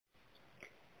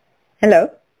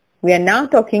Hello. We are now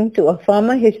talking to a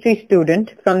former history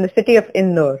student from the city of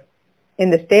Indore in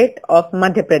the state of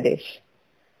Madhya Pradesh.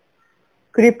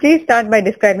 Could you please start by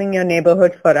describing your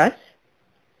neighborhood for us?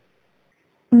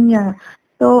 Yeah.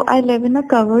 So I live in a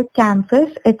covered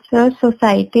campus. It's a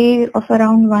society of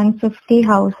around 150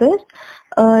 houses.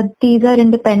 These are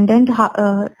independent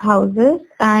houses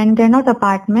and they're not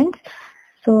apartments.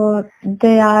 So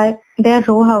they are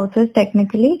row houses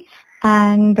technically,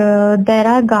 and there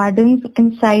are gardens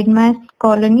inside my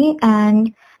colony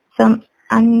and some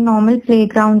normal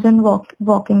playgrounds and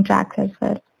walking tracks as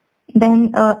well.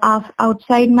 Then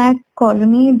outside my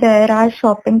colony there are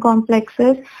shopping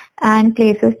complexes and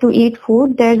places to eat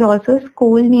food. There's also a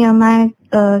school near my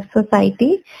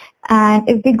society, and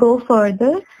if we go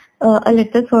further, a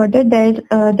little further,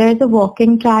 there's a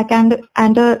walking track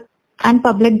and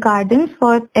public gardens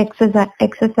for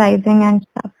exercising and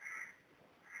stuff.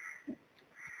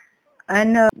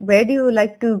 And where do you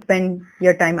like to spend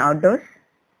your time outdoors?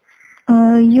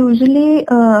 Usually,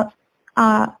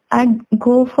 I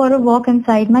go for a walk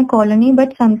inside my colony,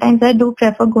 but sometimes I do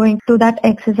prefer going to that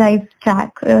exercise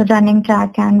track, running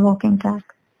track and walking track.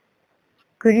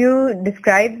 Could you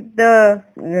describe the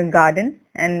garden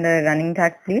and the running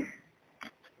track, please?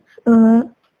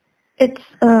 It's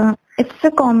a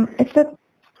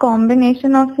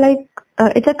combination of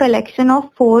it's a collection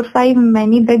of 4 or 5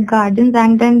 many big gardens,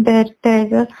 and then there's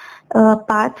a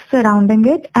path surrounding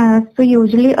it. So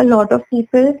usually a lot of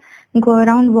people go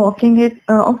around walking it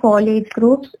of all age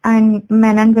groups, and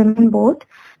men and women both.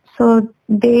 So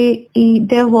they're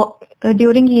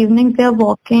during evenings they're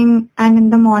walking, and in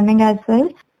the morning as well.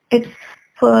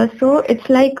 It's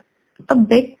like a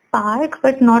big park,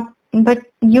 but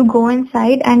you go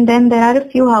inside and then there are a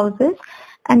few houses,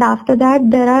 and after that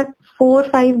there are 4 or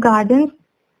 5 gardens,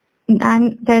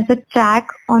 and there's a track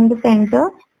on the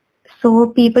center. So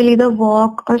people either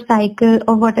walk or cycle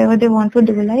or whatever they want to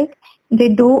do, like they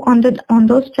do on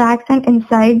those tracks, and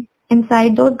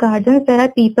inside those gardens there are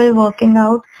people working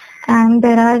out, and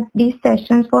there are these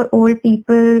sessions for old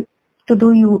people to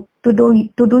do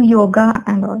yoga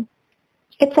and all.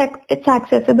 It's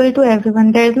accessible to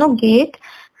everyone. There is no gate.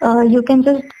 You can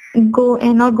just go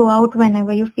in or go out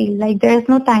whenever you feel like. There is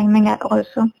no timing at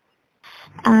also.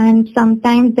 And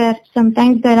sometimes there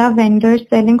are vendors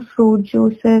selling fruit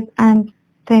juices and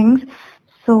things,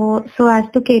 so as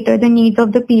to cater the needs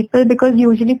of the people, because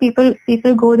usually people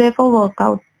go there for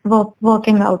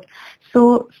working out.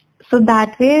 So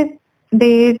that way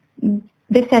they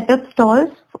set up stalls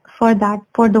for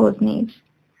those needs.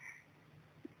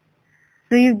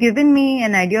 So you've given me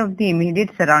an idea of the immediate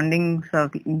surroundings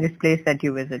of this place that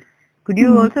you visit. Could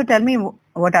you also tell me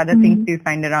what other things do you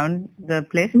find around the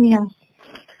place? Yeah.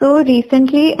 So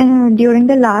recently, during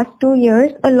the last 2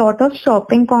 years, a lot of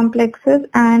shopping complexes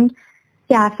and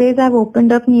cafes have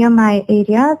opened up near my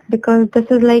area, because this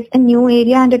is like a new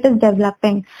area and it is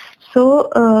developing. So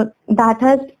that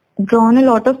has drawn a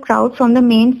lot of crowd from the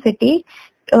main city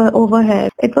over here.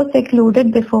 It was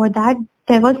secluded before that.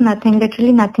 There was nothing,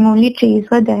 literally nothing, only trees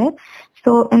were there.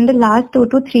 So in the last 2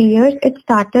 to 3 years, it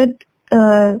started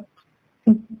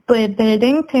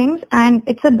building things, and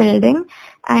it's a building,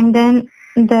 and then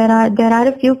there are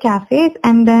a few cafes,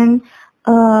 and then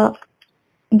there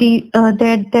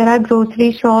are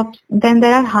grocery shops, then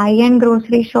there are high-end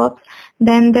grocery shops,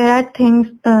 then there are things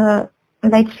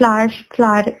like flower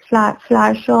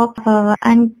shop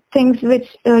and things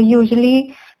which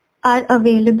usually are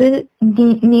available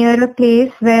near a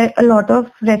place where a lot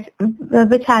of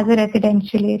which has a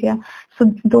residential area.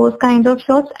 So those kinds of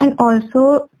shops, and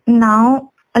also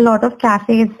now a lot of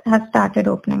cafes have started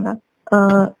opening up.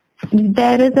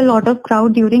 There is a lot of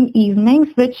crowd during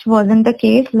evenings, which wasn't the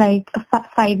case like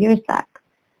 5 years back.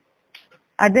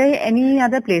 Are there any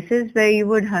other places where you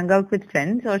would hang out with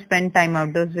friends or spend time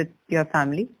outdoors with your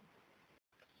family?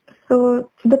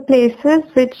 So the places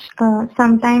which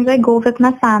sometimes I go with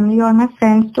my family or my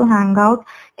friends to hang out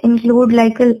include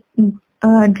like a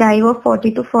drive of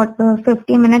 40 to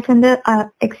 50 minutes in the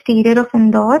exterior of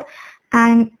Indore,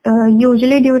 and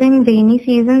usually during rainy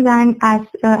seasons,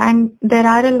 and there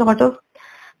are a lot of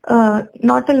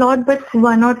not a lot but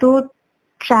 1 or 2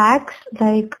 tracks,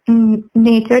 like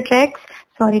nature treks,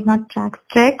 which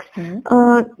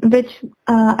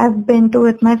I've been to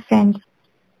with my friends.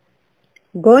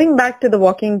 Going back to the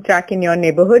walking track in your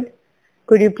neighborhood,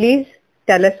 could you please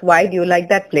tell us why do you like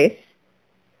that place?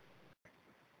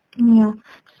 Yeah,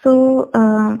 so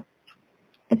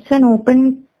it's an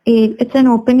open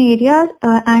area,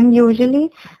 and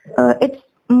usually it's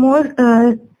more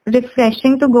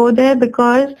refreshing to go there,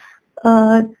 because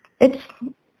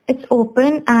it's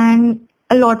open, and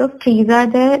a lot of trees are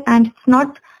there and it's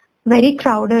not very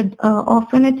crowded.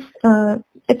 Often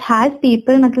it has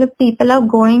people, matlab people are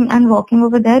going and walking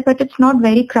over there, but it's not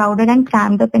very crowded and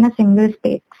crammed up in a single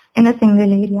space, in a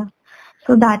single area.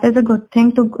 So that is a good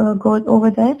thing to go over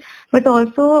there. But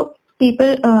also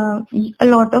people,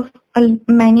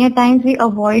 many a times we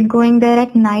avoid going there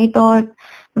at night or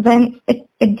when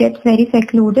it gets very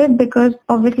secluded, because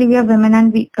obviously we are women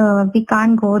and we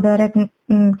can't go there at,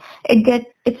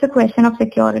 it's a question of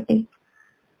security.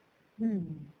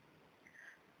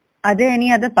 Are there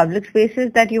any other public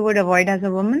spaces that you would avoid as a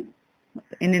woman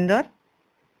in Indore?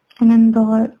 In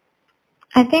Indore,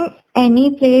 I think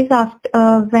any place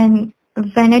after when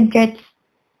it gets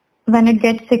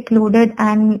secluded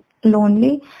and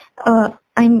lonely,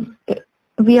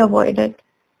 we avoid it.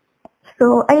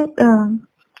 So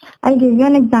I'll give you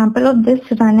an example of this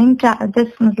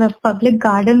public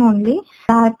garden only.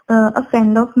 That a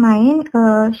friend of mine,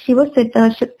 she was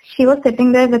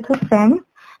sitting there with her friends,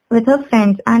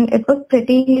 and it was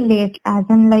pretty late, as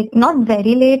in like not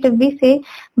very late if we say,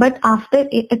 but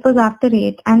it was after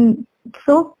 8, and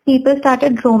so people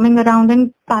started roaming around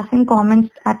and passing comments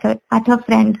at her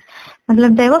friends.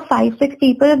 There were 5-6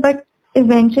 people, but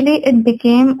eventually it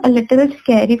became a little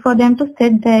scary for them to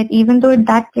sit there, even though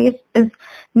that place is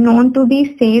known to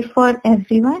be safe for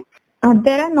everyone.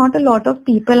 There are not a lot of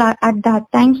people at that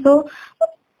time, so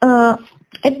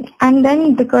and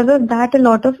then because of that, a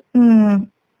lot of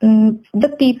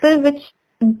the people which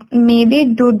maybe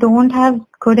don't have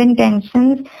good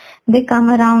intentions, they come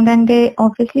around and they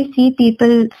obviously see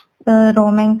people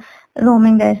roaming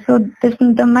there. So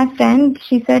my friend,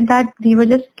 she said that we were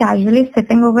just casually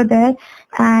sitting over there,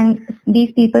 and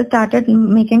these people started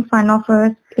making fun of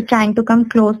us, trying to come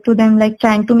close to them, like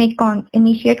trying to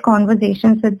initiate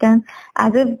conversations with them,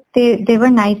 as if they were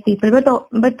nice people.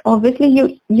 But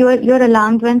obviously you're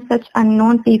alarmed when such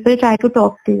unknown people try to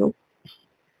talk to you.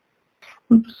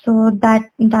 So that's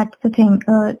the thing.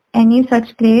 Any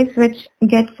such place which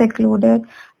gets secluded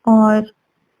or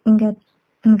is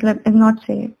not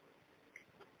safe.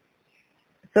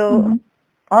 So,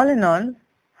 all in all,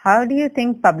 how do you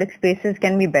think public spaces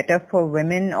can be better for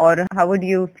women, or how would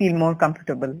you feel more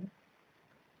comfortable?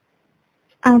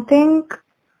 I think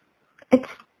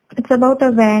it's about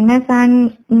awareness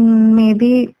and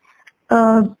maybe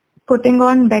putting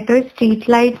on better street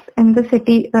lights in the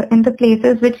city, in the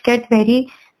places which get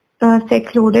very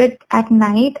secluded at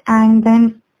night, and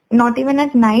then not even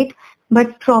at night,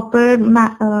 but proper,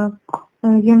 what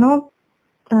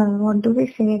do we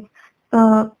say?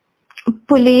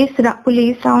 Police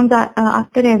rounds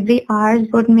after every hour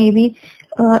would maybe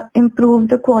improve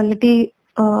the quality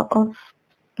of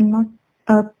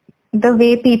the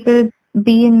way people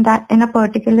be in a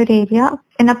particular area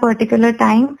in a particular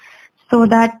time, so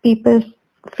that people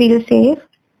feel safe.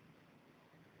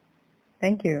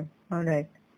 Thank you. All right.